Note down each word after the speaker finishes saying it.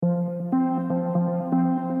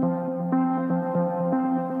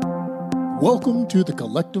Welcome to the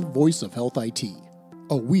Collective Voice of Health IT,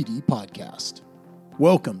 a WEDI podcast.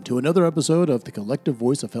 Welcome to another episode of the Collective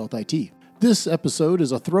Voice of Health IT. This episode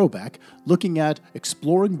is a throwback looking at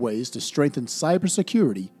exploring ways to strengthen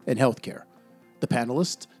cybersecurity in healthcare. The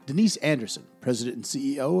panelists, Denise Anderson, President and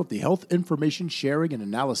CEO of the Health Information Sharing and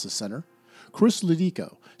Analysis Center, Chris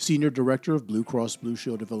Lodico, Senior Director of Blue Cross Blue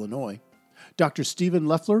Shield of Illinois, Dr. Stephen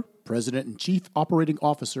Leffler, President and Chief Operating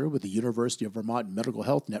Officer with the University of Vermont Medical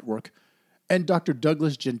Health Network, and Dr.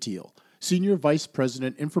 Douglas Gentile, Senior Vice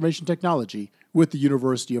President, Information Technology with the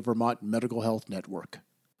University of Vermont Medical Health Network.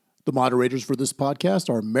 The moderators for this podcast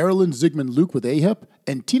are Marilyn Zygmunt-Luke with AHIP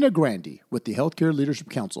and Tina Grandy with the Healthcare Leadership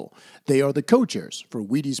Council. They are the co-chairs for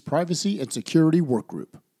WEDI's Privacy and Security Work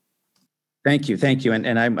Group. Thank you.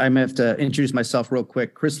 And I have to introduce myself real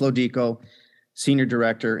quick. Chris Lodico, Senior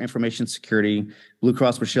Director, Information Security, Blue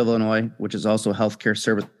Cross Blue Shield of Illinois, which is also a Healthcare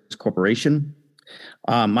Service Corporation.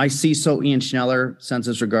 My CISO, Ian Schneller, sends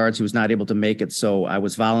his regards. He was not able to make it, so I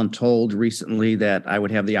was voluntold recently that I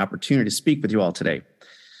would have the opportunity to speak with you all today.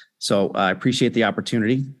 So I appreciate the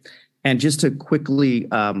opportunity. And just to quickly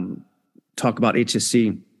talk about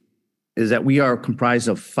HCSC, is that we are comprised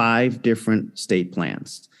of 5 different state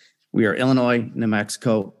plans. We are Illinois, New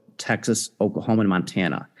Mexico, Texas, Oklahoma, and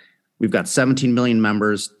Montana. We've got 17 million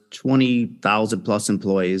members, 20,000 plus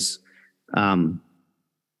employees.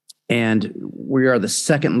 And we are the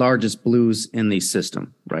second largest blues in the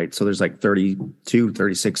system, right? So there's like 32,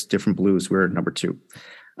 36 different blues. We're number 2.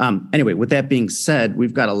 Anyway, with that being said,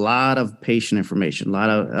 we've got a lot of patient information, a lot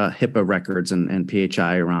of HIPAA records and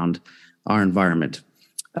PHI around our environment.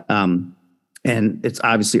 And it's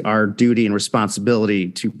obviously our duty and responsibility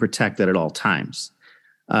to protect that at all times.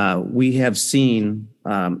 We have seen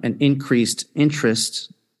an increased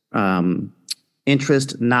interest,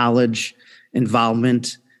 knowledge,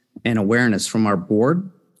 involvement, and awareness from our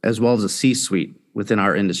board, as well as the C-suite within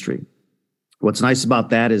our industry. What's nice about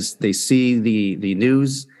that is they see the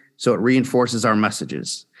news, so it reinforces our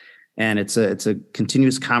messages. And it's a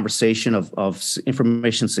continuous conversation of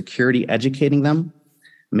information security, educating them,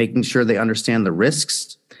 making sure they understand the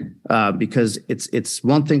risks, because it's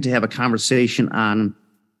one thing to have a conversation on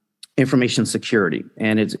information security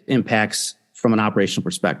and its impacts from an operational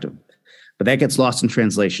perspective. But that gets lost in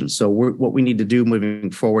translation. So what we need to do moving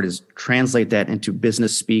forward is translate that into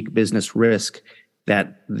business speak, business risk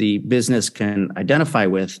that the business can identify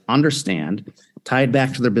with, understand, tie it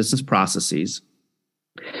back to their business processes,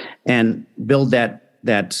 and build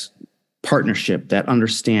that partnership, that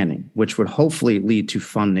understanding, which would hopefully lead to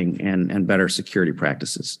funding and better security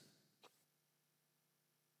practices.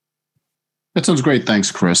 That sounds great.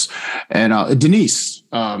 Thanks, Chris. And Denise,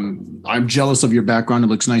 I'm jealous of your background. It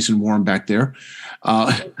looks nice and warm back there.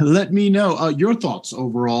 Let me know your thoughts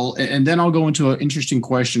overall, and then I'll go into an interesting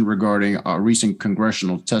question regarding recent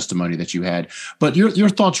congressional testimony that you had. But your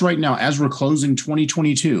thoughts right now, as we're closing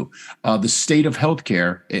 2022, the state of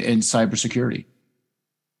healthcare and cybersecurity.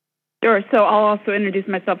 Sure. So I'll also introduce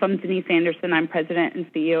myself. I'm Denise Anderson. I'm President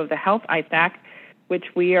and CEO of the H-ISAC, which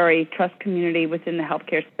we are a trust community within the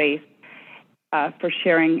healthcare space. For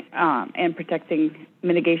sharing and protecting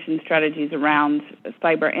mitigation strategies around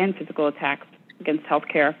cyber and physical attacks against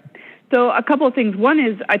healthcare. So a couple of things. One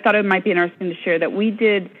is I thought it might be interesting to share that we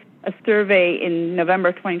did a survey in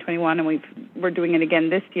November 2021, and we're doing it again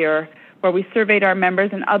this year, where we surveyed our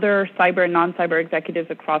members and other cyber and non-cyber executives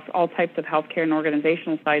across all types of healthcare and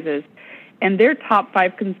organizational sizes. And their top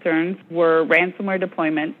 5 concerns were ransomware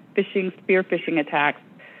deployment, phishing, spear phishing attacks,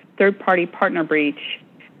 third-party partner breach,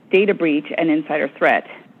 data breach, and insider threat.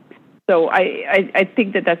 So I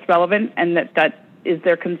think that that's relevant and that is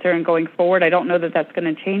their concern going forward. I don't know that that's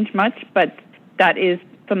going to change much, but that is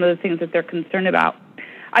some of the things that they're concerned about.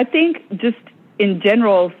 I think just in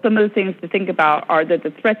general, some of the things to think about are that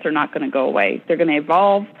the threats are not going to go away. They're going to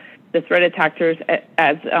evolve. The threat attackers,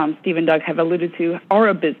 as Steve and Doug have alluded to, are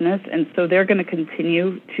a business, and so they're going to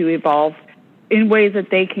continue to evolve in ways that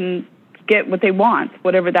they can get what they want,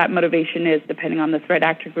 whatever that motivation is, depending on the threat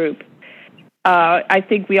actor group. I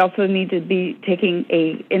think we also need to be taking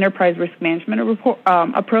a enterprise risk management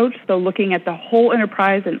approach, so looking at the whole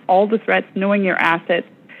enterprise and all the threats, knowing your assets,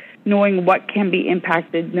 knowing what can be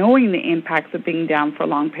impacted, knowing the impacts of being down for a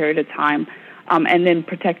long period of time, and then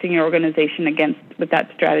protecting your organization with that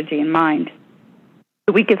strategy in mind.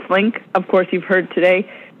 The weakest link, of course, you've heard today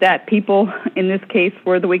that people in this case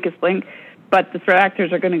were the weakest link. But the threat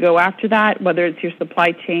actors are going to go after that, whether it's your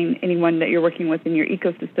supply chain, anyone that you're working with in your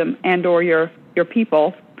ecosystem, and or your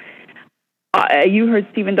people. You heard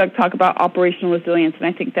Steve and Doug talk about operational resilience, and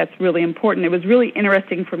I think that's really important. It was really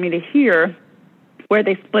interesting for me to hear where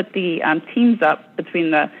they split the teams up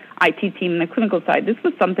between the IT team and the clinical side. This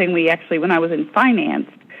was something we actually, when I was in finance,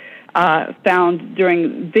 found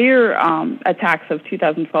during their attacks of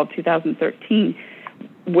 2012, 2013,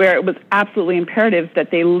 where it was absolutely imperative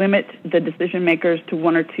that they limit the decision makers to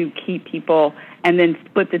one or two key people and then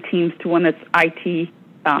split the teams to one that's IT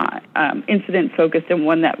incident focused and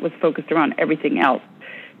one that was focused around everything else.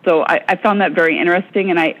 So I found that very interesting,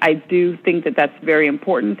 and I do think that that's very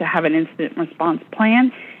important to have an incident response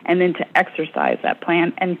plan and then to exercise that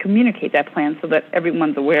plan and communicate that plan so that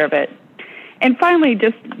everyone's aware of it. And finally,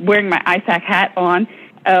 just wearing my ISAC hat on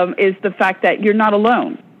is the fact that you're not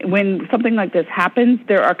alone. When something like this happens,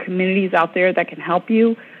 there are communities out there that can help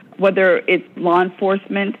you, whether it's law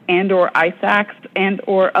enforcement and or ISACs and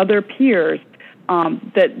or other peers,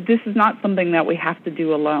 that this is not something that we have to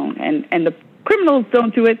do alone. And the criminals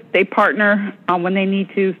don't do it. They partner when they need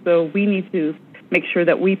to, so we need to make sure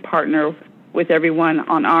that we partner with everyone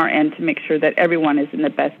on our end to make sure that everyone is in the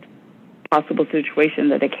best possible situation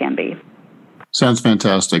that it can be. Sounds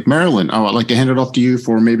fantastic. Marilyn, I'd like to hand it off to you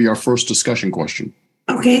for maybe our first discussion question.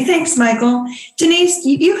 Okay, thanks, Michael. Denise,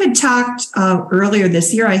 you had talked earlier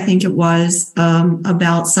this year, I think it was,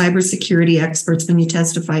 about cybersecurity experts when you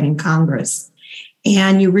testified in Congress.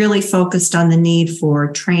 And you really focused on the need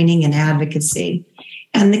for training and advocacy.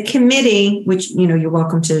 And the committee, which you're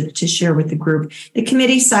welcome to share with the group, the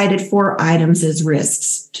committee cited 4 items as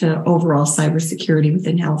risks to overall cybersecurity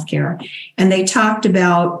within healthcare. And they talked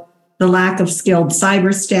about the lack of skilled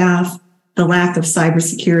cyber staff, the lack of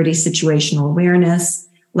cybersecurity situational awareness,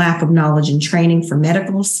 lack of knowledge and training for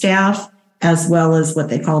medical staff, as well as what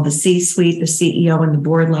they call the C-suite, the CEO and the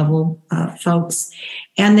board level folks.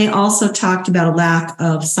 And they also talked about a lack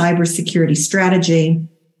of cybersecurity strategy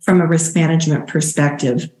from a risk management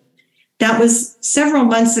perspective. That was several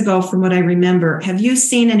months ago from what I remember. Have you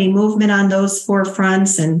seen any movement on those 4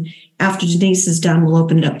 fronts? And after Denise is done, we'll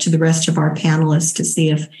open it up to the rest of our panelists to see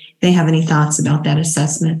if they have any thoughts about that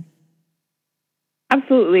assessment.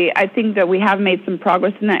 Absolutely. I think that we have made some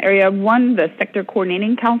progress in that area. One, the Sector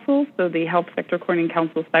Coordinating Council, so the Health Sector Coordinating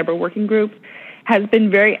Council Cyber Working Group, has been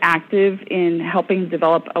very active in helping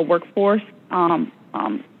develop a workforce,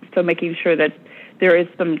 so making sure that there is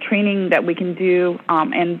some training that we can do,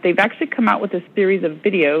 and they've actually come out with a series of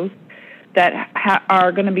videos that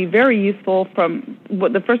are going to be very useful. From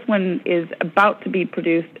what the first one is about to be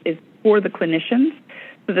produced is for the clinicians,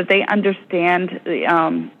 so that they understand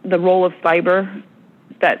the role of cyber,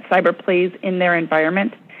 that cyber plays in their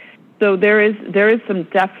environment. So there is some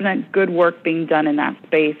definite good work being done in that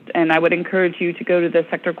space, and I would encourage you to go to the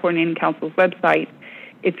Sector Coordinating Council's website.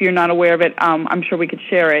 If you're not aware of it, I'm sure we could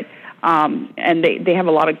share it, and they have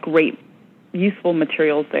a lot of great, useful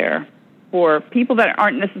materials there for people that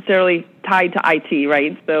aren't necessarily tied to IT,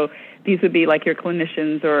 right? So these would be like your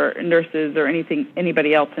clinicians or nurses or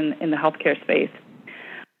anybody else in the healthcare space.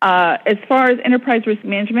 As far as enterprise risk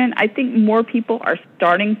management, I think more people are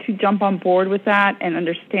starting to jump on board with that and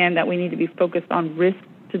understand that we need to be focused on risk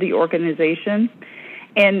to the organization.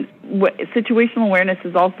 And situational awareness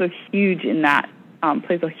is also huge in that,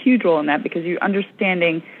 plays a huge role in that, because you're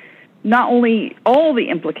understanding not only all the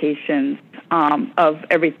implications of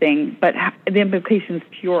everything, but the implications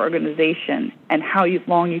to your organization and how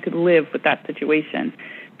long you could live with that situation.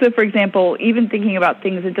 So, for example, even thinking about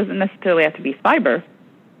things, it doesn't necessarily have to be cyber.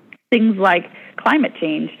 Things like climate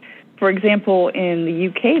change. For example, in the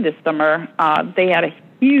UK this summer, they had a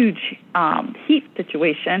huge heat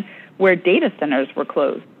situation where data centers were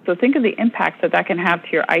closed. So think of the impact that can have to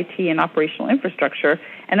your IT and operational infrastructure,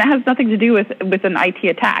 and that has nothing to do with an IT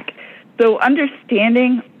attack. So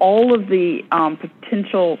understanding all of the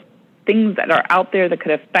potential things that are out there that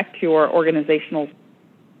could affect your organizational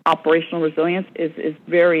operational resilience is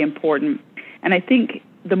very important. And I think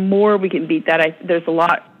the more we can beat that, there's a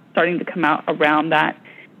lot starting to come out around that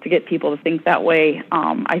to get people to think that way.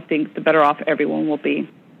 I think the better off everyone will be.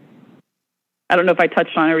 I don't know if I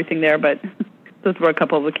touched on everything there, but those were a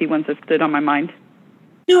couple of the key ones that stood on my mind.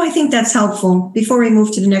 No, I think that's helpful. Before we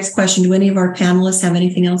move to the next question, do any of our panelists have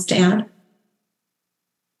anything else to add?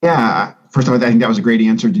 Yeah, first of all, I think that was a great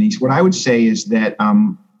answer, Denise. What I would say is that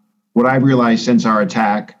what I've realized since our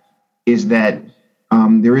attack is that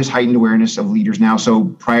there is heightened awareness of leaders now. So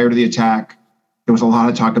prior to the attack, there was a lot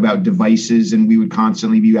of talk about devices, and we would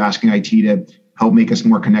constantly be asking IT to help make us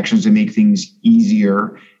more connections and make things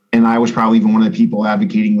easier. And I was probably even one of the people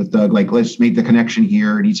advocating with Doug, like, let's make the connection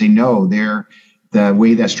here. And he'd say, no, the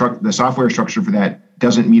way that the software structure for that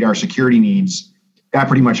doesn't meet our security needs. That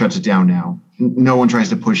pretty much shuts it down now. No one tries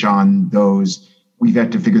to push on those. We've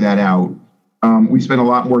had to figure that out. We spent a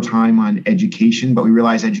lot more time on education, but we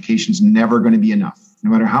realize education is never going to be enough. No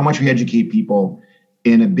matter how much we educate people,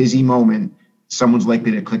 in a busy moment, someone's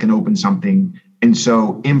likely to click and open something. And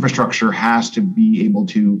so infrastructure has to be able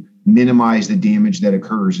to minimize the damage that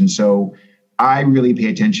occurs. And so I really pay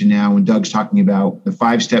attention now when Doug's talking about the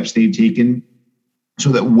 5 steps they've taken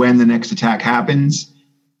so that when the next attack happens,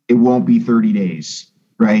 it won't be 30 days,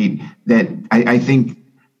 right? That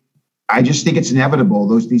I just think it's inevitable.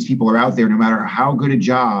 These people are out there, no matter how good a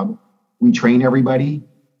job we train everybody.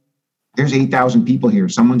 There's 8,000 people here.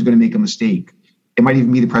 Someone's going to make a mistake. It might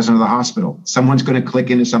even be the president of the hospital. Someone's going to click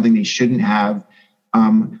into something they shouldn't have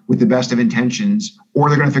with the best of intentions, or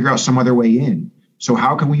they're going to figure out some other way in. So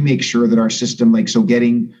how can we make sure that our system,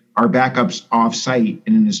 getting our backups off site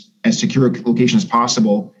and in as secure a location as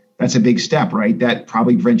possible, that's a big step, right? That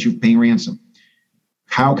probably prevents you from paying ransom.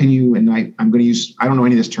 How can you, and I'm going to use, I don't know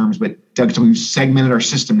any of these terms, but Doug, we've segmented our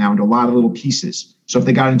system now into a lot of little pieces. So if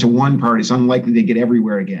they got into one part, it's unlikely they get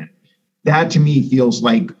everywhere again. That to me feels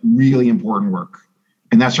like really important work.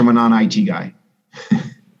 And that's from a non-IT guy.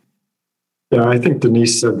 Yeah, I think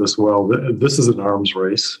Denise said this well. This is an arms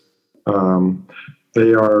race.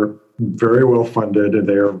 They are very well funded and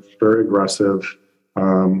they are very aggressive.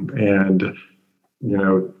 And,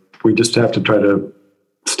 we just have to try to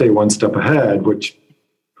stay one step ahead, which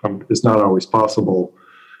is not always possible.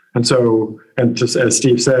 And so, and just as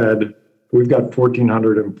Steve said, we've got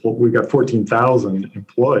 14,000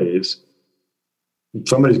 employees.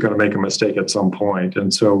 Somebody's going to make a mistake at some point.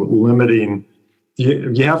 And so limiting,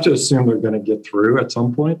 you have to assume they're going to get through at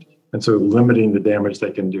some point. And so limiting the damage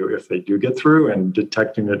they can do if they do get through and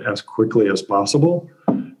detecting it as quickly as possible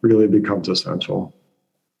really becomes essential.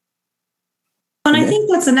 And I think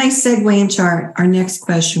that's a nice segue into our next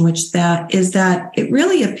question, which is that it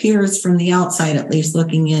really appears from the outside, at least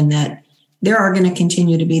looking in, that there are going to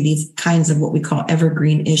continue to be these kinds of what we call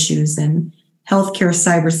evergreen issues in healthcare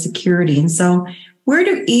cybersecurity. And so where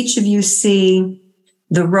do each of you see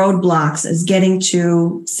the roadblocks as getting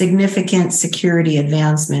to significant security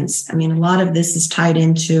advancements? I mean, a lot of this is tied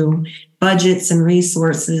into budgets and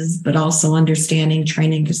resources, but also understanding,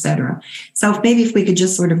 training, et cetera. So maybe if we could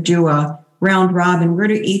just sort of do a round robin, where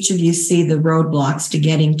do each of you see the roadblocks to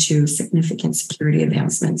getting to significant security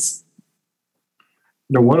advancements?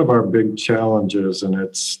 One of our big challenges, and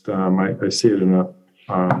it's I see it in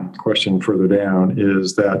a question further down,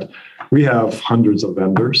 is that we have hundreds of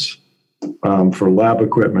vendors for lab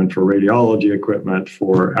equipment, for radiology equipment,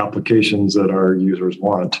 for applications that our users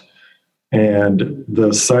want. And the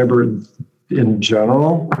cyber in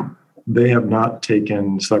general, they have not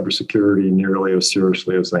taken cybersecurity nearly as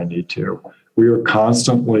seriously as they need to. We are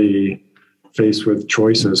constantly faced with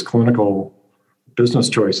choices, clinical business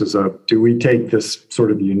choices of, do we take this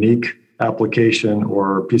sort of unique application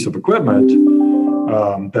or piece of equipment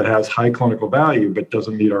that has high clinical value but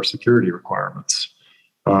doesn't meet our security requirements?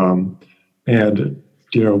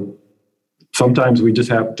 Sometimes we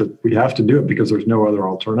have to do it because there's no other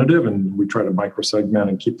alternative, and we try to microsegment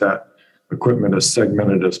and keep that equipment as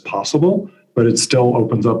segmented as possible, but it still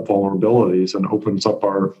opens up vulnerabilities and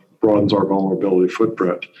broadens our vulnerability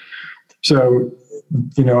footprint. So,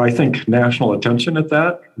 I think national attention at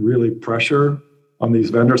that, really pressure on these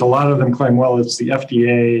vendors. A lot of them claim, well, it's the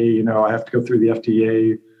FDA, I have to go through the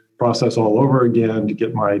FDA process all over again to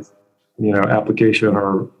get my, application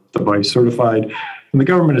or device certified. And the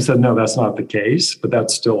government has said, no, that's not the case, but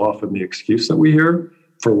that's still often the excuse that we hear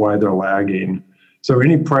for why they're lagging. So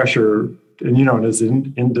any pressure, and as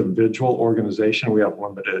an individual organization, we have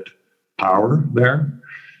limited power there.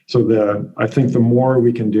 So I think the more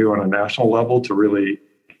we can do on a national level to really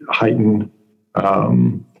heighten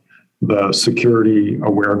the security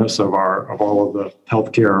awareness of all of the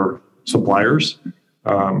healthcare suppliers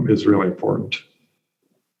is really important.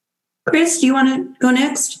 Chris, do you want to go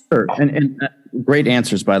next? Sure, and great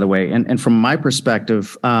answers, by the way. And from my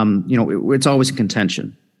perspective, it's always a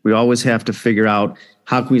contention. We always have to figure out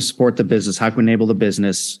how can we support the business, how can we enable the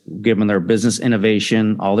business, given their business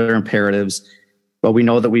innovation, all their imperatives. But we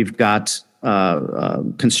know that we've got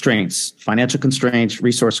constraints, financial constraints,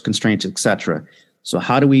 resource constraints, et cetera. So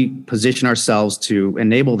how do we position ourselves to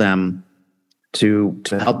enable them to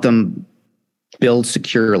help them build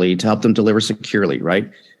securely, to help them deliver securely, right?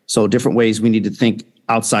 So different ways we need to think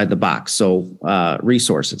outside the box. So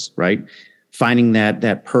resources, right? Finding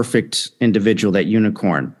that perfect individual, that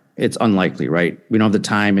unicorn, it's unlikely, right? We don't have the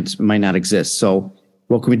time, it might not exist. So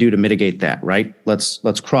what can we do to mitigate that, right? Let's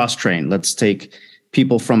cross-train. Let's take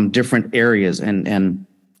people from different areas and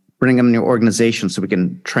bring them in the organization so we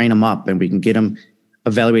can train them up and we can get them,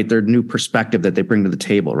 evaluate their new perspective that they bring to the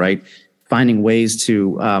table, right? Finding ways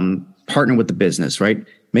to partner with the business, right?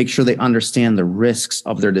 Make sure they understand the risks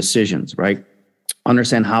of their decisions, right?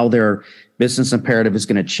 understand how their business imperative is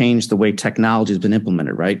going to change the way technology has been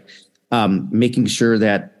implemented, right? Making sure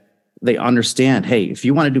that they understand, hey, if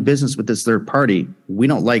you want to do business with this third party, we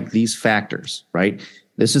don't like these factors, right?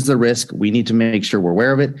 This is the risk. We need to make sure we're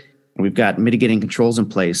aware of it. And we've got mitigating controls in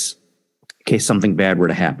place in case something bad were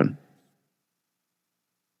to happen.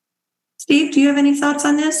 Steve, do you have any thoughts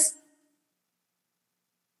on this?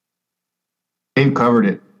 Dave covered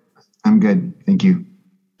it. I'm good. Thank you.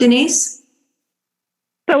 Denise?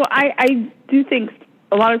 So I do think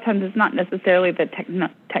a lot of times it's not necessarily the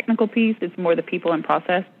technical piece, it's more the people and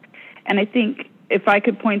process. And I think if I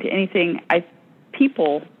could point to anything,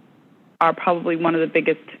 people are probably one of the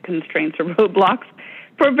biggest constraints or roadblocks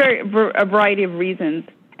for a variety of reasons.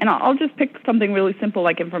 And I'll just pick something really simple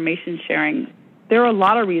like information sharing. There are a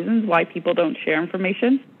lot of reasons why people don't share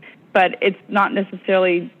information, but it's not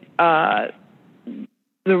necessarily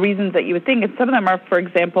the reasons that you would think. And some of them are, for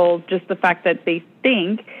example, just the fact that they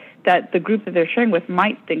think that the group that they're sharing with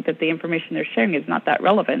might think that the information they're sharing is not that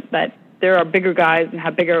relevant, that there are bigger guys and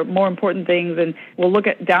have bigger, more important things, and we'll look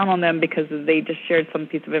down on them because they just shared some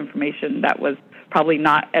piece of information that was probably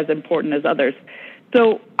not as important as others.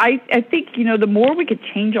 So I think, the more we could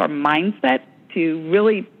change our mindset to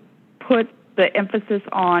really put the emphasis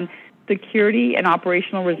on security and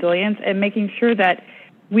operational resilience and making sure that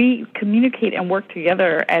we communicate and work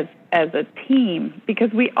together as a team,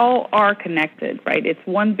 because we all are connected, right? It's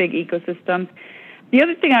one big ecosystem. The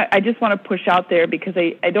other thing I just want to push out there, because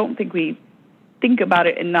I don't think we think about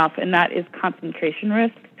it enough, and that is concentration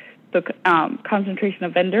risk, so concentration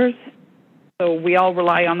of vendors. So we all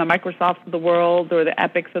rely on the Microsofts of the world or the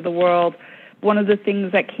Epics of the world. One of the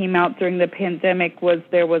things that came out during the pandemic was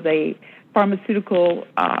there was a pharmaceutical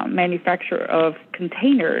manufacturer of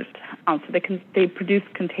containers. So they produce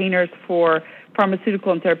containers for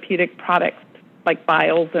pharmaceutical and therapeutic products like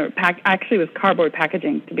vials or actually it was cardboard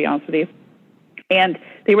packaging, to be honest with you. And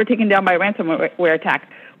they were taken down by a ransomware attack.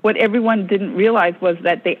 What everyone didn't realize was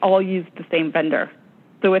that they all used the same vendor.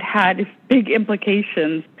 So it had big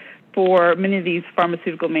implications for many of these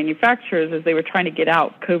pharmaceutical manufacturers as they were trying to get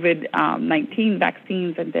out COVID-19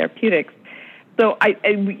 vaccines and therapeutics. So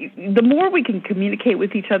the more we can communicate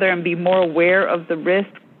with each other and be more aware of the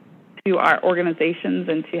risks to our organizations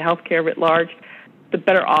and to healthcare writ large, the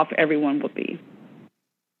better off everyone will be.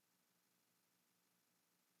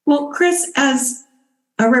 Well, Chris, as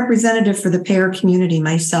a representative for the payer community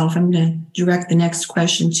myself, I'm going to direct the next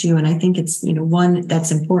question to you, and I think it's one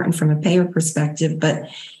that's important from a payer perspective. But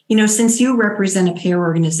since you represent a payer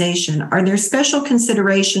organization, are there special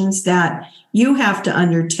considerations that you have to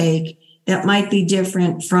undertake that might be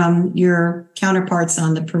different from your counterparts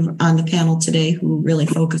on the panel today, who really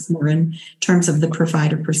focus more in terms of the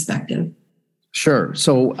provider perspective? Sure.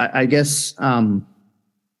 So I guess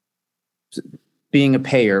being a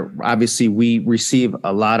payer, obviously we receive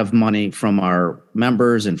a lot of money from our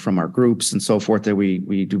members and from our groups and so forth that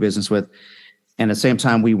we do business with. And at the same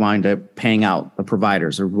time, we wind up paying out the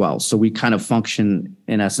providers as well. So we kind of function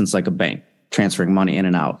in essence like a bank, transferring money in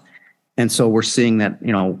and out. And so we're seeing that,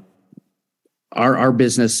 our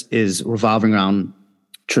business is revolving around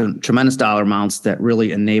tremendous dollar amounts that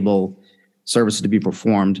really enable services to be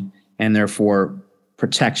performed, and therefore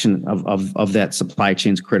protection of that supply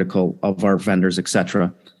chain is critical, of our vendors, et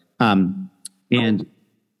cetera. And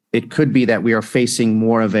it could be that we are facing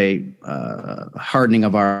more of a hardening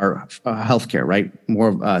of our healthcare, right?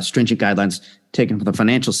 More stringent guidelines taken from the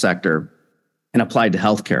financial sector and applied to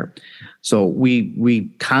healthcare. So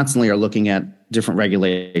we constantly are looking at different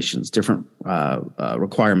regulations, different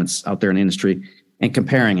requirements out there in the industry, and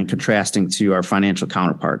comparing and contrasting to our financial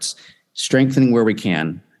counterparts, strengthening where we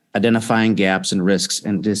can, identifying gaps and risks,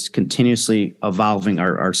 and just continuously evolving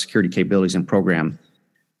our security capabilities and program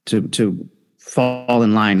to fall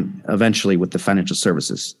in line eventually with the financial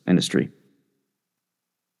services industry.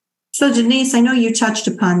 So Denise, I know you touched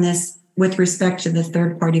upon this with respect to the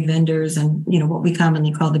third-party vendors and what we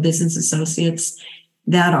commonly call the business associates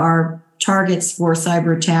that are targets for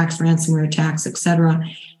cyber attacks, ransomware attacks, et cetera.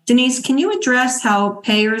 Denise, can you address how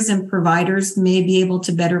payers and providers may be able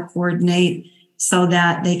to better coordinate so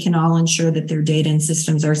that they can all ensure that their data and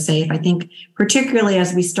systems are safe? I think particularly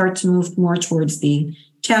as we start to move more towards the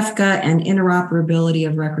TEFCA and interoperability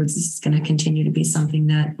of records, this is going to continue to be something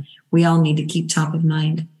that we all need to keep top of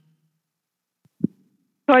mind.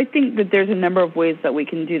 So I think that there's a number of ways that we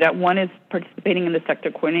can do that. One is participating in the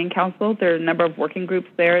Sector Coordinating Council. There are a number of working groups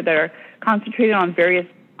there that are concentrated on various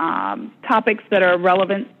topics that are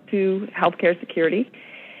relevant to healthcare security.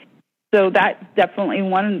 So that's definitely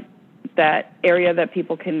one that area that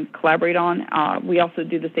people can collaborate on. We also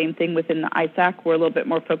do the same thing within the ISAC. We're a little bit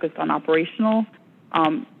more focused on operational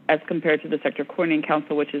as compared to the Sector Coordinating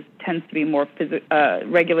Council, which tends to be more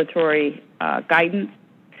regulatory guidance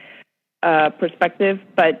perspective.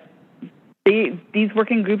 But these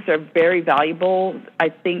working groups are very valuable, I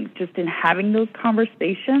think, just in having those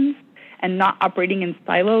conversations and not operating in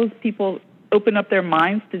silos. People open up their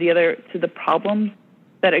minds to the problems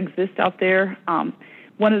that exist out there.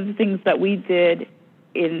 One of the things that we did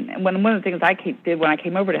one of the things I did when I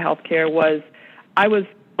came over to healthcare was I was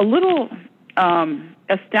a little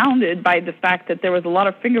astounded by the fact that there was a lot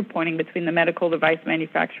of finger pointing between the medical device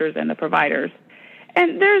manufacturers and the providers.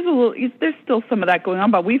 And there's still some of that going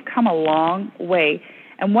on, but we've come a long way.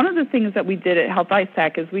 And one of the things that we did at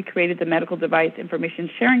H-ISAC is we created the Medical Device Information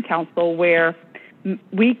Sharing Council, where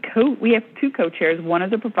we have two co-chairs. One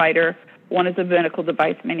is a provider, one is a medical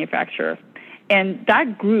device manufacturer. And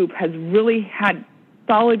that group has really had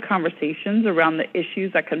solid conversations around the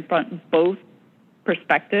issues that confront both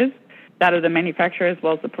perspectives, that of the manufacturer as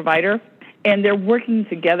well as the provider. And they're working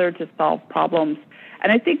together to solve problems.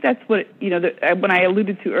 And I think that's what, when I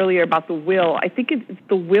alluded to earlier about the will, I think it's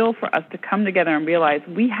the will for us to come together and realize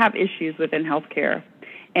we have issues within healthcare,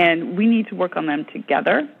 and we need to work on them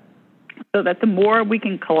together so that the more we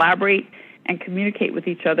can collaborate and communicate with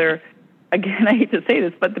each other, again, I hate to say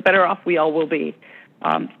this, but the better off we all will be.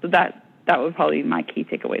 So that would probably be my key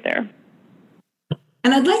takeaway there.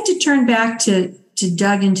 And I'd like to turn back to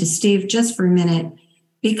Doug and to Steve just for a minute,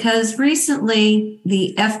 because recently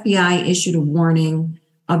the FBI issued a warning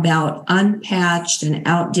about unpatched and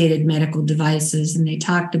outdated medical devices, and they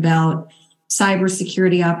talked about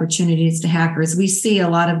cybersecurity opportunities to hackers. We see a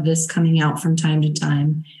lot of this coming out from time to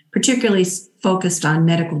time, particularly focused on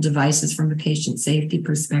medical devices from a patient safety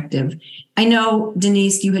perspective. I know,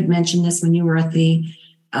 Denise, you had mentioned this when you were at the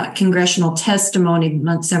congressional testimony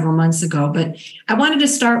several months ago, but I wanted to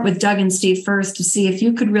start with Doug and Steve first to see if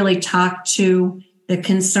you could really talk to the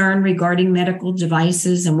concern regarding medical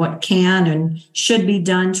devices and what can and should be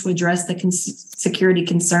done to address the security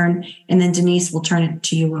concern. And then Denise, we'll turn it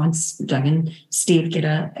to you once Doug and Steve get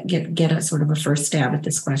a sort of a first stab at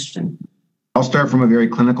this question. I'll start from a very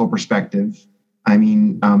clinical perspective. I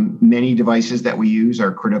mean, many devices that we use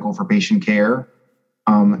are critical for patient care.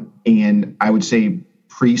 And I would say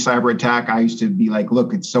pre-cyber attack, I used to be like,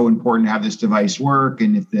 look, it's so important to have this device work.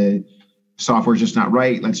 And if the software is just not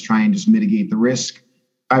right, let's try and just mitigate the risk.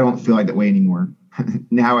 I don't feel like that way anymore.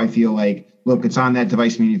 Now I feel like, look, it's on that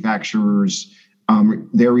device manufacturer's,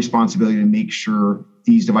 their responsibility to make sure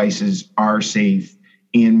these devices are safe.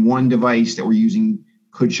 And one device that we're using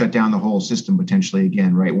could shut down the whole system potentially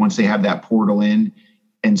again, right? Once they have that portal in.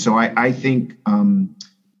 And so I think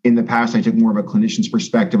in the past, I took more of a clinician's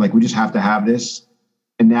perspective, like we just have to have this.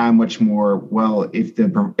 And now I'm much more, well, if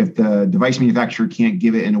the device manufacturer can't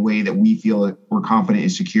give it in a way that we feel that we're confident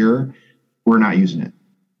is secure, we're not using it.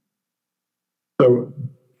 So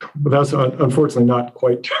that's unfortunately not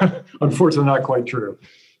quite true,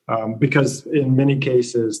 because in many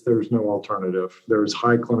cases there's no alternative. There's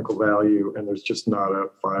high clinical value, and there's just not a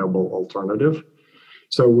viable alternative.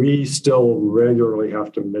 So we still regularly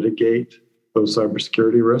have to mitigate those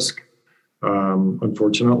cybersecurity risks.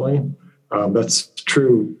 Unfortunately, that's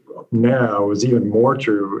true now. Is even more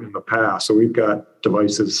true in the past. So we've got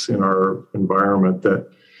devices in our environment that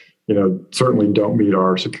certainly don't meet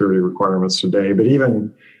our security requirements today. But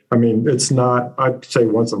even, it's not, I'd say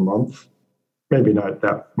once a month, maybe not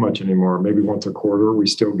that much anymore, maybe once a quarter, we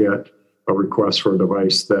still get a request for a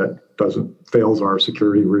device that fails our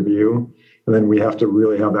security review. And then we have to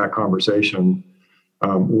really have that conversation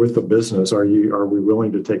with the business. Are we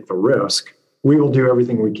willing to take the risk? We will do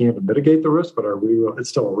everything we can to mitigate the risk, but it's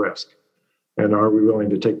still a risk. And are we willing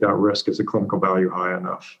to take that risk? Is the clinical value high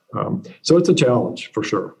enough? So it's a challenge for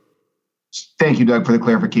sure. Thank you, Doug, for the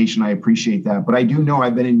clarification. I appreciate that. But I do know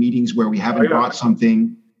I've been in meetings where we haven't bought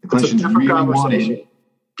something the clinicians really wanted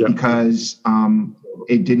because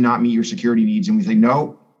it did not meet your security needs. And we say,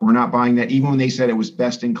 no, we're not buying that. Even when they said it was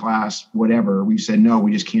best in class, whatever, we said, no,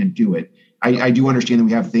 we just can't do it. I do understand that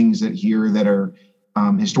we have things that are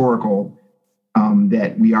historical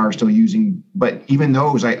that we are still using. But even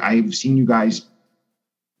those, I've seen you guys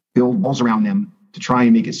build walls around them to try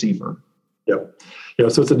and make it safer. Yep. Yeah,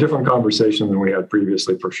 so it's a different conversation than we had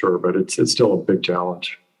previously for sure, but it's still a big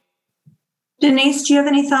challenge. Denise, do you have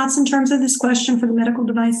any thoughts in terms of this question for the medical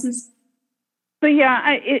devices? So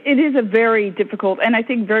yeah, it is a very difficult and I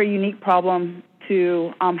think very unique problem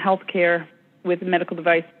to healthcare with medical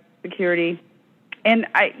device security. And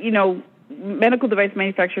medical device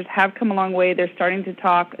manufacturers have come a long way. They're starting to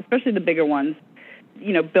talk, especially the bigger ones,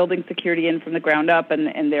 building security in from the ground up,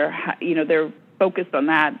 and they're focused on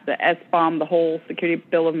that. The SBOM, the whole Security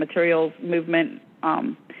Bill of Materials movement,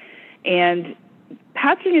 And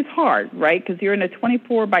patching is hard, right? Because you're in a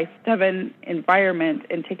 24/7 environment,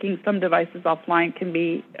 and taking some devices offline can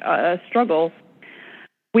be a struggle.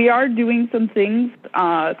 We are doing some things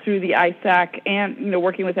through the H-ISAC and,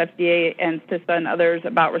 working with FDA and CISA and others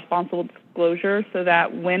about responsible disclosure, so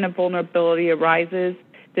that when a vulnerability arises,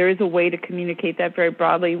 there is a way to communicate that very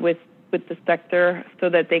broadly with the sector, so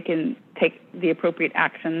that they can take the appropriate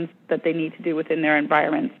actions that they need to do within their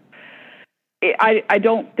environments. I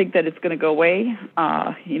don't think that it's going to go away.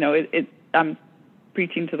 I'm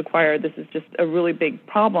preaching to the choir. This is just a really big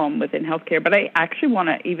problem within healthcare. But I actually want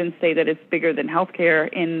to even say that it's bigger than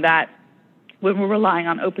healthcare, in that when we're relying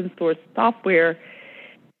on open source software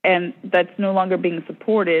and that's no longer being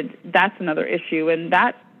supported, that's another issue. And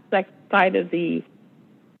that side of the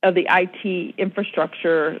IT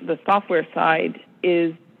infrastructure, the software side,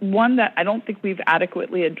 is one that I don't think we've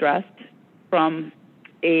adequately addressed from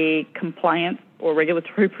a compliance or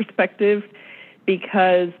regulatory perspective,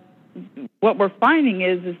 because what we're finding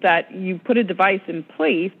is that you put a device in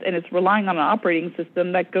place and it's relying on an operating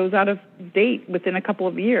system that goes out of date within a couple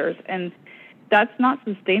of years, and that's not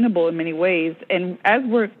sustainable in many ways. And as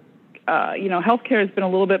we're, healthcare has been a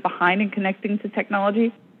little bit behind in connecting to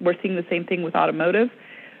technology. We're seeing the same thing with automotive.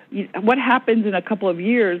 What happens in a couple of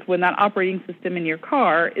years when that operating system in your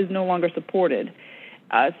car is no longer supported?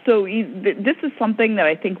 So this is something that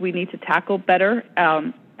I think we need to tackle better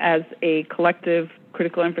as a collective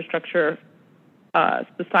critical infrastructure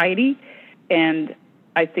society, and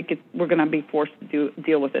I think we're going to be forced to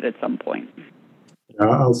deal with it at some point. Yeah,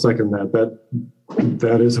 I'll second that.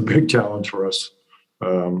 That is a big challenge for us,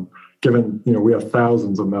 given we have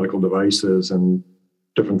thousands of medical devices and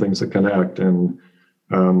different things that connect, and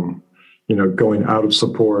going out of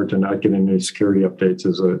support and not getting any security updates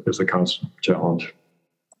is a constant challenge.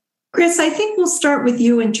 Chris, I think we'll start with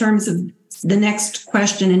you in terms of the next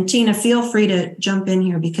question. And Tina, feel free to jump in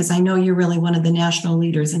here, because I know you're really one of the national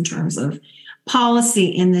leaders in terms of policy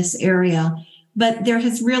in this area. But there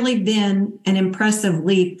has really been an impressive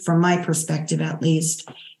leap, from my perspective at least,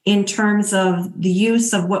 in terms of the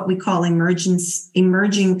use of what we call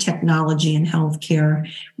emerging technology in healthcare,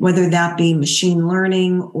 whether that be machine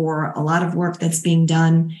learning or a lot of work that's being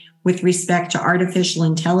done with respect to artificial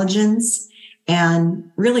intelligence,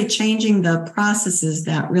 and really changing the processes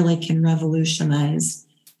that really can revolutionize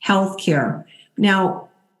healthcare. Now,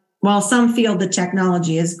 while some feel the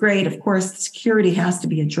technology is great, of course, security has to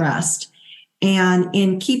be addressed. And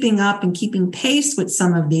in keeping up and keeping pace with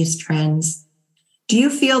some of these trends, do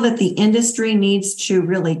you feel that the industry needs to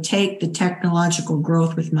really take the technological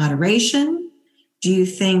growth with moderation? Do you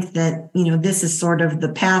think that, this is sort of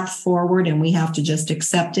the path forward and we have to just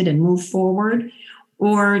accept it and move forward?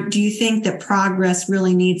 Or do you think that progress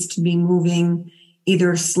really needs to be moving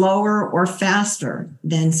either slower or faster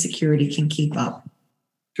than security can keep up?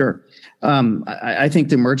 Sure. I think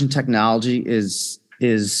the emerging technology is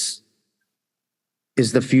the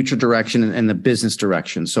future direction and the business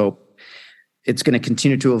direction. So it's going to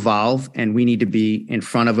continue to evolve, and we need to be in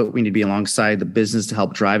front of it. We need to be alongside the business to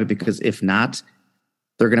help drive it, because if not,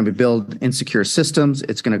 they're going to build insecure systems.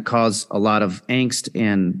 It's going to cause a lot of angst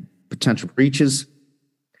and potential breaches.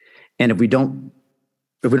 And if we don't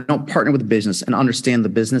partner with the business and understand the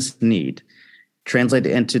business need, translate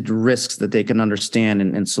it into risks that they can understand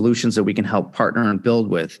and solutions that we can help partner and build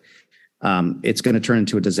with, it's going to turn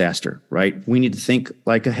into a disaster, right? We need to think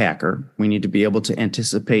like a hacker. We need to be able to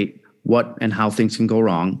anticipate what and how things can go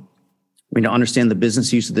wrong. We need to understand the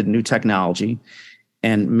business use of the new technology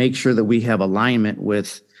and make sure that we have alignment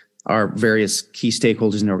with our various key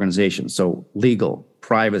stakeholders in the organization. So legal,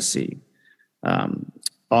 privacy,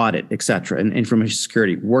 audit, et cetera, and information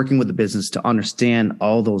security, working with the business to understand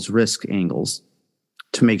all those risk angles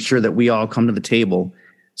to make sure that we all come to the table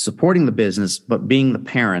supporting the business, but being the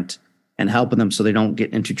parent and helping them so they don't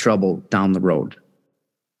get into trouble down the road.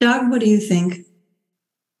 Doug, what do you think?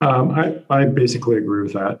 I basically agree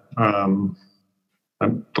with that. I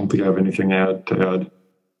don't think I have anything to add.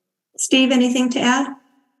 Steve, anything to add?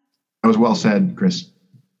 That was well said, Chris.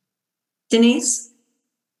 Denise?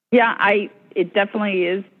 Yeah, it definitely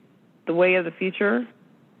is the way of the future.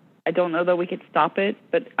 I don't know that we could stop it,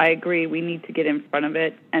 but I agree we need to get in front of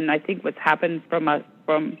it. And I think what's happened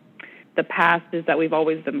from the past is that we've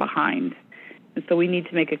always been behind. And so we need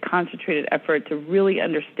to make a concentrated effort to really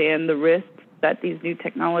understand the risks that these new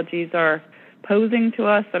technologies are posing to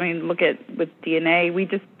us. I mean, look at with DNA. We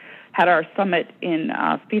just had our summit in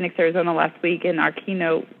Phoenix, Arizona last week, and our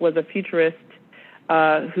keynote was a futurist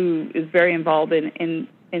who is very involved in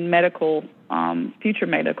medical, future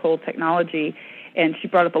medical technology. And she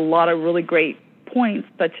brought up a lot of really great points,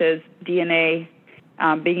 such as DNA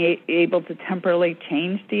being able to temporarily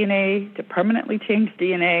change DNA, to permanently change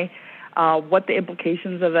DNA, what the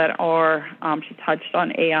implications of that are. She touched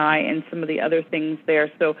on AI and some of the other things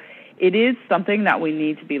there. So it is something that we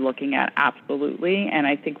need to be looking at, absolutely, and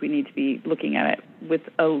I think we need to be looking at it with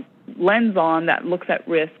a lens on that looks at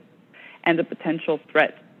risk and the potential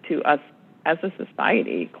threat to us as a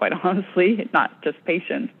society, quite honestly, not just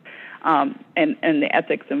patients, and the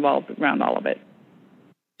ethics involved around all of it.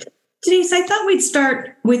 Denise, I thought we'd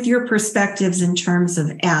start with your perspectives in terms of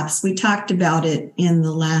apps. We talked about it in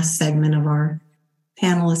the last segment of our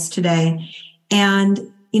panelists today. And,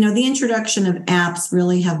 the introduction of apps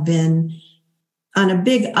really have been on a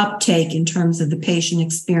big uptake in terms of the patient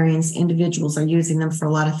experience. Individuals are using them for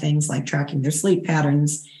a lot of things like tracking their sleep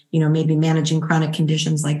patterns, maybe managing chronic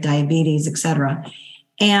conditions like diabetes, et cetera.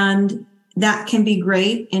 And that can be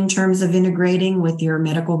great in terms of integrating with your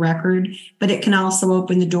medical record, but it can also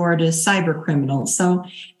open the door to cyber criminals. So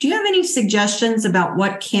do you have any suggestions about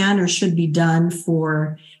what can or should be done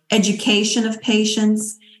for education of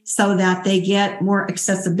patients so that they get more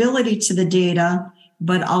accessibility to the data,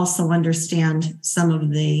 but also understand some of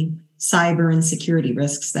the cyber and security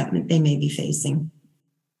risks that they may be facing?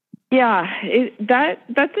 Yeah,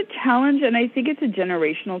 that's a challenge, and I think it's a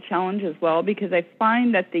generational challenge as well, because I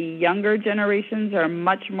find that the younger generations are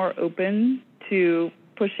much more open to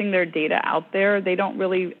pushing their data out there. They don't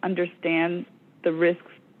really understand the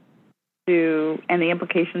risks and the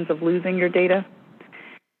implications of losing your data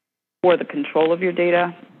or the control of your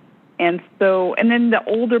data. And then the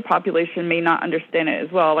older population may not understand it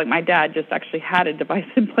as well. Like my dad just actually had a device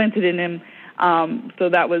implanted in him. So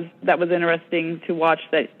that was interesting to watch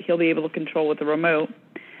that he'll be able to control with the remote.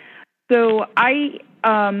 So I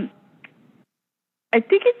think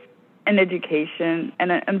it's an education,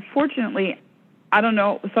 and unfortunately, I don't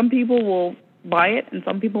know, some people will buy it and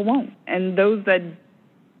some people won't. And those that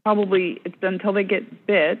probably, it's until they get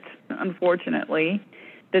bit, unfortunately,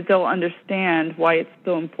 that they'll understand why it's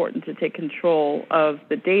so important to take control of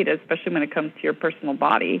the data, especially when it comes to your personal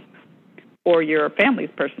body or your family's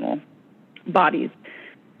personal bodies.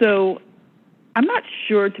 So I'm not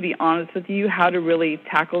sure, to be honest with you, how to really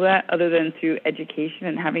tackle that other than through education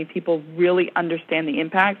and having people really understand the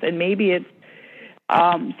impacts. And maybe it's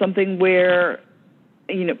something where,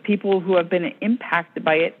 people who have been impacted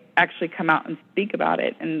by it actually come out and speak about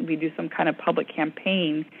it, and we do some kind of public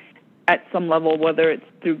campaign at some level, whether it's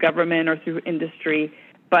through government or through industry,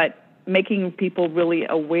 but making people really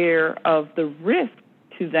aware of the risk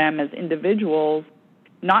to them as individuals,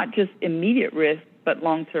 not just immediate risk, but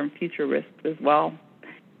long-term future risks as well.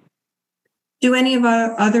 Do any of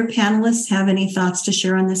our other panelists have any thoughts to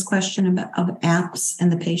share on this question of apps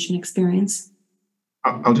and the patient experience?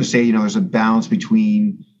 I'll just say, there's a balance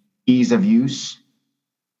between ease of use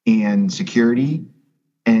and security.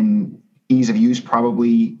 And ease of use,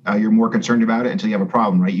 probably you're more concerned about it until you have a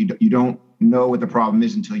problem, right? You don't know what the problem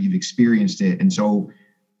is until you've experienced it. And so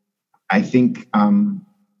I think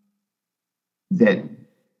that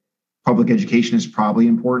public education is probably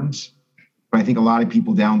important, but I think a lot of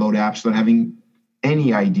people download apps without having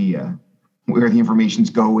any idea where the information's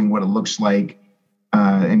going, what it looks like.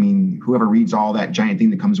 Whoever reads all that giant thing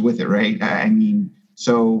that comes with it, right?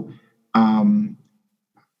 So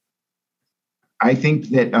I think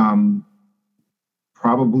that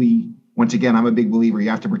probably, once again, I'm a big believer you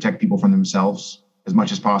have to protect people from themselves as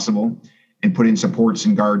much as possible and put in supports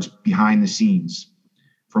and guards behind the scenes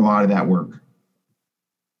for a lot of that work.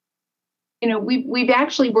 We've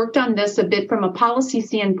actually worked on this a bit from a policy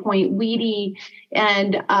standpoint. WEDI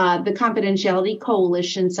and the Confidentiality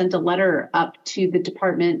Coalition sent a letter up to the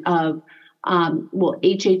Department of,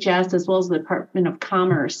 HHS, as well as the Department of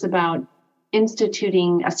Commerce, about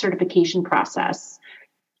instituting a certification process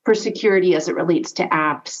for security as it relates to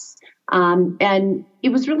apps. And it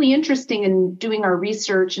was really interesting in doing our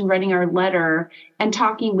research and writing our letter and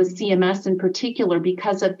talking with CMS in particular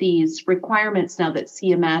because of these requirements now that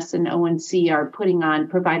CMS and ONC are putting on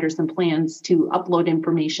providers and plans to upload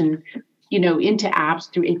information, into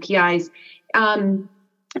apps through APIs,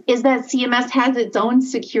 is that CMS has its own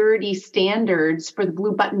security standards for the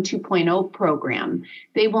Blue Button 2.0 program.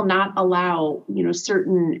 They will not allow,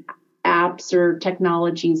 certain apps or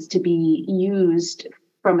technologies to be used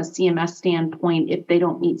from a CMS standpoint if they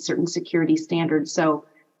don't meet certain security standards. So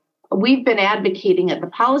we've been advocating at the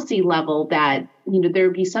policy level that,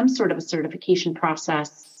 there be some sort of a certification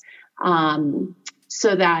process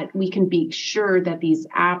so that we can be sure that these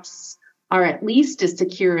apps are at least as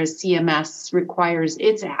secure as CMS requires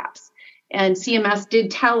its apps. And CMS did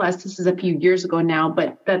tell us, this is a few years ago now,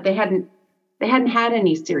 but that they hadn't they hadn't had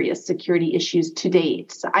any serious security issues to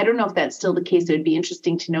date. So I don't know if that's still the case. It would be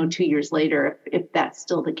interesting to know 2 years later if that's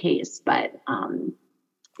still the case. But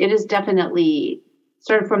it is definitely,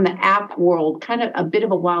 sort of from the app world, kind of a bit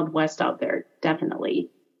of a Wild West out there, definitely.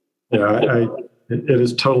 Yeah, it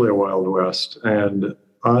is totally a Wild West. And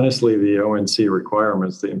honestly, the ONC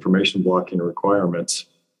requirements, the information blocking requirements,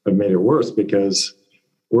 have made it worse because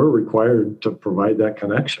we're required to provide that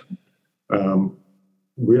connection.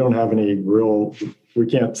 We don't have any we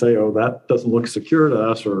can't say, oh, that doesn't look secure to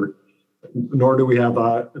us, or nor do we have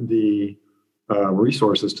the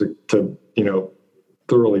resources to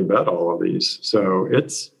thoroughly vet all of these. So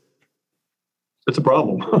it's a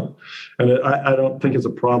problem. And I don't think it's a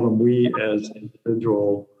problem we as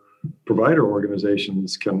individual provider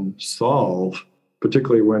organizations can solve,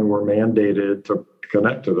 particularly when we're mandated to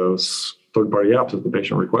connect to those third-party apps that the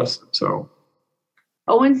patient requested. So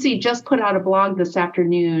ONC just put out a blog this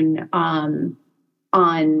afternoon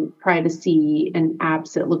on privacy and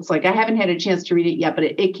apps, it looks like. I haven't had a chance to read it yet, but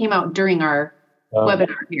it came out during our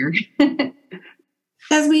webinar here.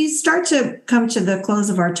 As we start to come to the close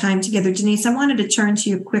of our time together, Denise, I wanted to turn to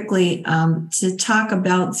you quickly to talk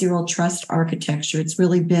about zero trust architecture. It's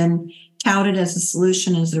really been touted as a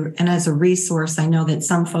solution and as a resource. I know that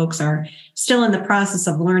some folks are still in the process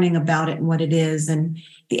of learning about it and what it is. And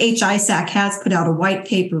the H-ISAC has put out a white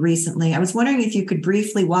paper recently. I was wondering if you could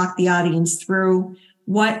briefly walk the audience through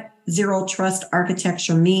what zero trust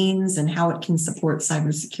architecture means and how it can support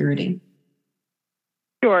cybersecurity.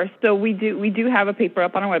 Sure. So we do have a paper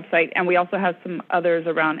up on our website, and we also have some others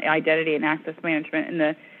around identity and access management, and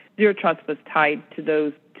the zero trust was tied to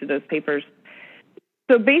those papers.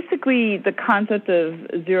 So basically, the concept of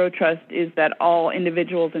zero trust is that all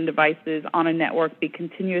individuals and devices on a network be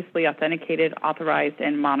continuously authenticated, authorized,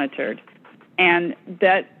 and monitored. And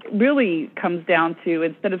that really comes down to,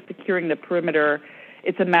 instead of securing the perimeter,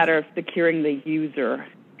 it's a matter of securing the user.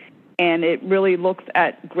 And it really looks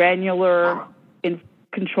at granular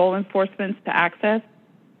control enforcements to access.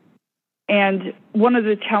 And one of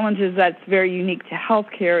the challenges that's very unique to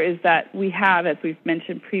healthcare is that we have, as we've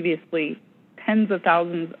mentioned previously, tens of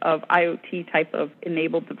thousands of IoT type of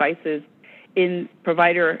enabled devices in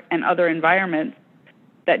provider and other environments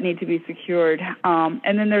that need to be secured.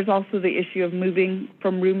 And then there's also the issue of moving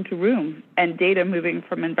from room to room and data moving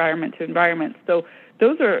from environment to environment. So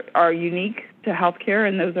those are unique to healthcare,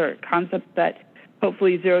 and those are concepts that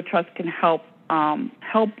hopefully zero trust can help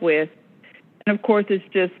with. And of course, it's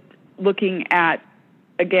just looking at,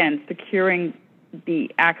 again, securing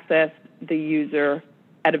the access, the user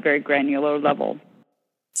at a very granular level.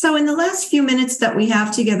 So in the last few minutes that we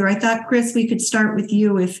have together, I thought, Chris, we could start with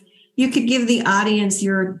you. If you could give the audience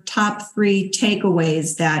your top 3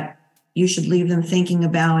 takeaways that you should leave them thinking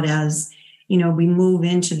about as, we move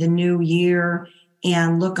into the new year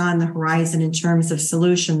and look on the horizon in terms of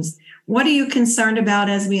solutions. What are you concerned about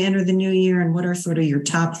as we enter the new year, and what are sort of your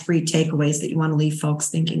top 3 takeaways that you want to leave folks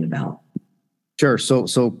thinking about? Sure.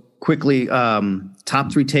 So quickly,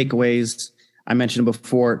 top 3 takeaways. I mentioned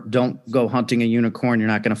before, don't go hunting a unicorn. You're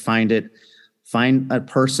not going to find it. Find a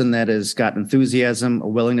person that has got enthusiasm, a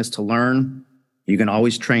willingness to learn. You can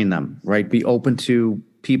always train them, right? Be open to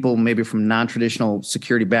people maybe from non-traditional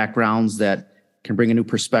security backgrounds that can bring a new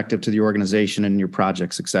perspective to the organization and your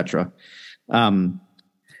projects, et cetera.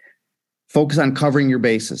 Focus on covering your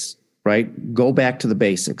bases, right? Go back to the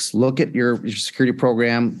basics. Look at your security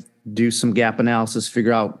program, do some gap analysis,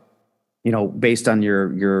 figure out, based on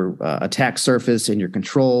your attack surface and your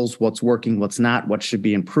controls, what's working, what's not, what should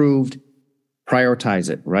be improved. Prioritize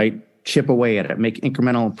it, right? Chip away at it, make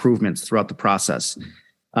incremental improvements throughout the process.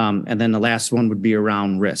 And then the last one would be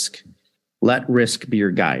around risk. Let risk be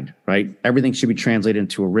your guide, right? Everything should be translated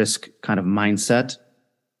into a risk kind of mindset.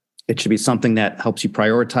 It should be something that helps you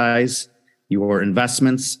prioritize your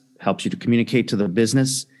investments, helps you to communicate to the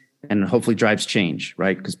business, and hopefully drives change,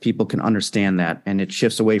 right? Because people can understand that, and it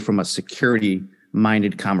shifts away from a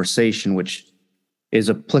security-minded conversation, which is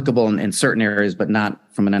applicable in certain areas, but not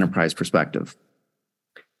from an enterprise perspective.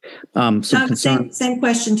 Doug, same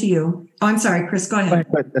question to you. Oh, I'm sorry, Chris, go ahead.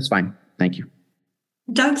 That's fine. Thank you.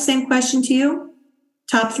 Doug, same question to you.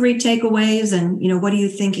 Top 3 takeaways, and what are you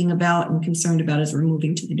thinking about and concerned about as we're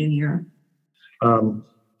moving to the new year?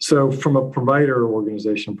 So from a provider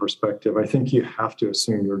organization perspective, I think you have to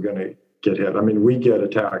assume you're going to get hit. I mean, we get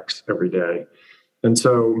attacks every day. And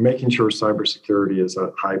so making sure cybersecurity is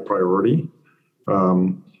a high priority.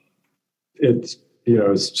 It's,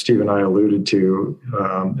 as Steve and I alluded to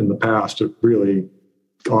in the past, it really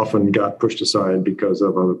often got pushed aside because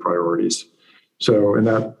of other priorities. So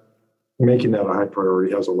making that a high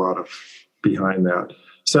priority has a lot of behind that.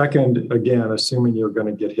 Second, again, assuming you're going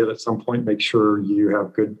to get hit at some point, make sure you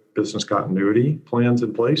have good business continuity plans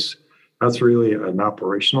in place. That's really an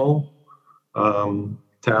operational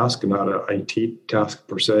task, not an IT task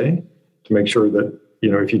per se, to make sure that,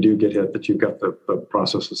 if you do get hit, that you've got the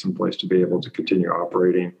processes in place to be able to continue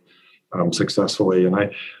operating successfully. And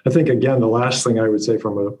I think, again, the last thing I would say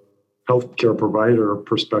from a healthcare provider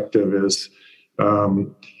perspective is,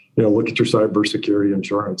 look at your cybersecurity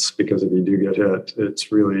insurance, because if you do get hit,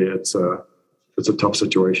 it's a tough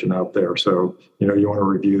situation out there. So, you want to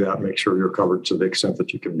review that and make sure you're covered to the extent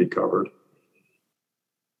that you can be covered.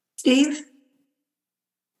 Steve?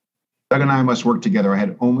 Doug and I must work together. I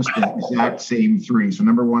had almost the exact same three. So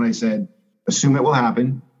number one, I said, assume it will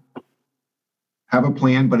happen. Have a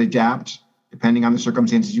plan, but adapt depending on the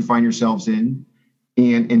circumstances you find yourselves in,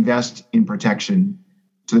 and invest in protection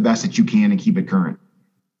to the best that you can and keep it current.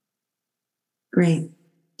 Great.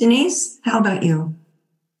 Denise, how about you?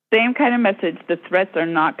 Same kind of message. The threats are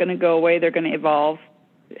not going to go away. They're going to evolve.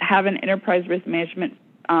 Have an enterprise risk management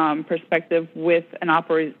perspective with an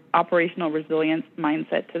operational resilience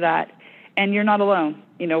mindset to that. And you're not alone.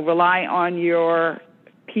 Rely on your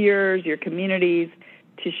peers, your communities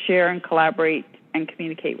to share and collaborate and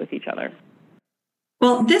communicate with each other.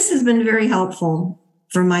 Well, this has been very helpful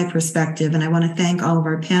from my perspective, and I want to thank all of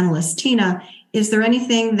our panelists. Tina, is there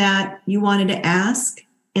anything that you wanted to ask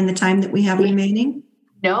in the time that we have remaining?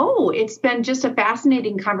 No, it's been just a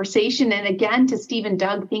fascinating conversation. And again, to Steve and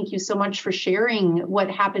Doug, thank you so much for sharing what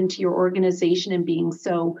happened to your organization and being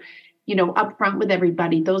so, upfront with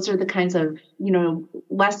everybody. Those are the kinds of,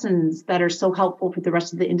 lessons that are so helpful for the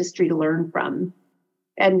rest of the industry to learn from.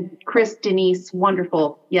 And Chris, Denise,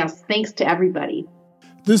 wonderful. Yes, thanks to everybody.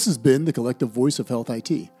 This has been the Collective Voice of Health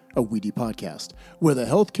IT, a WEDI podcast, where the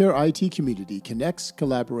healthcare IT community connects,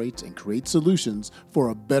 collaborates, and creates solutions for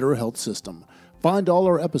a better health system. Find all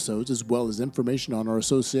our episodes as well as information on our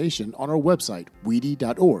association on our website,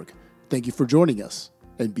 wedi.org. Thank you for joining us,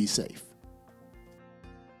 and be safe.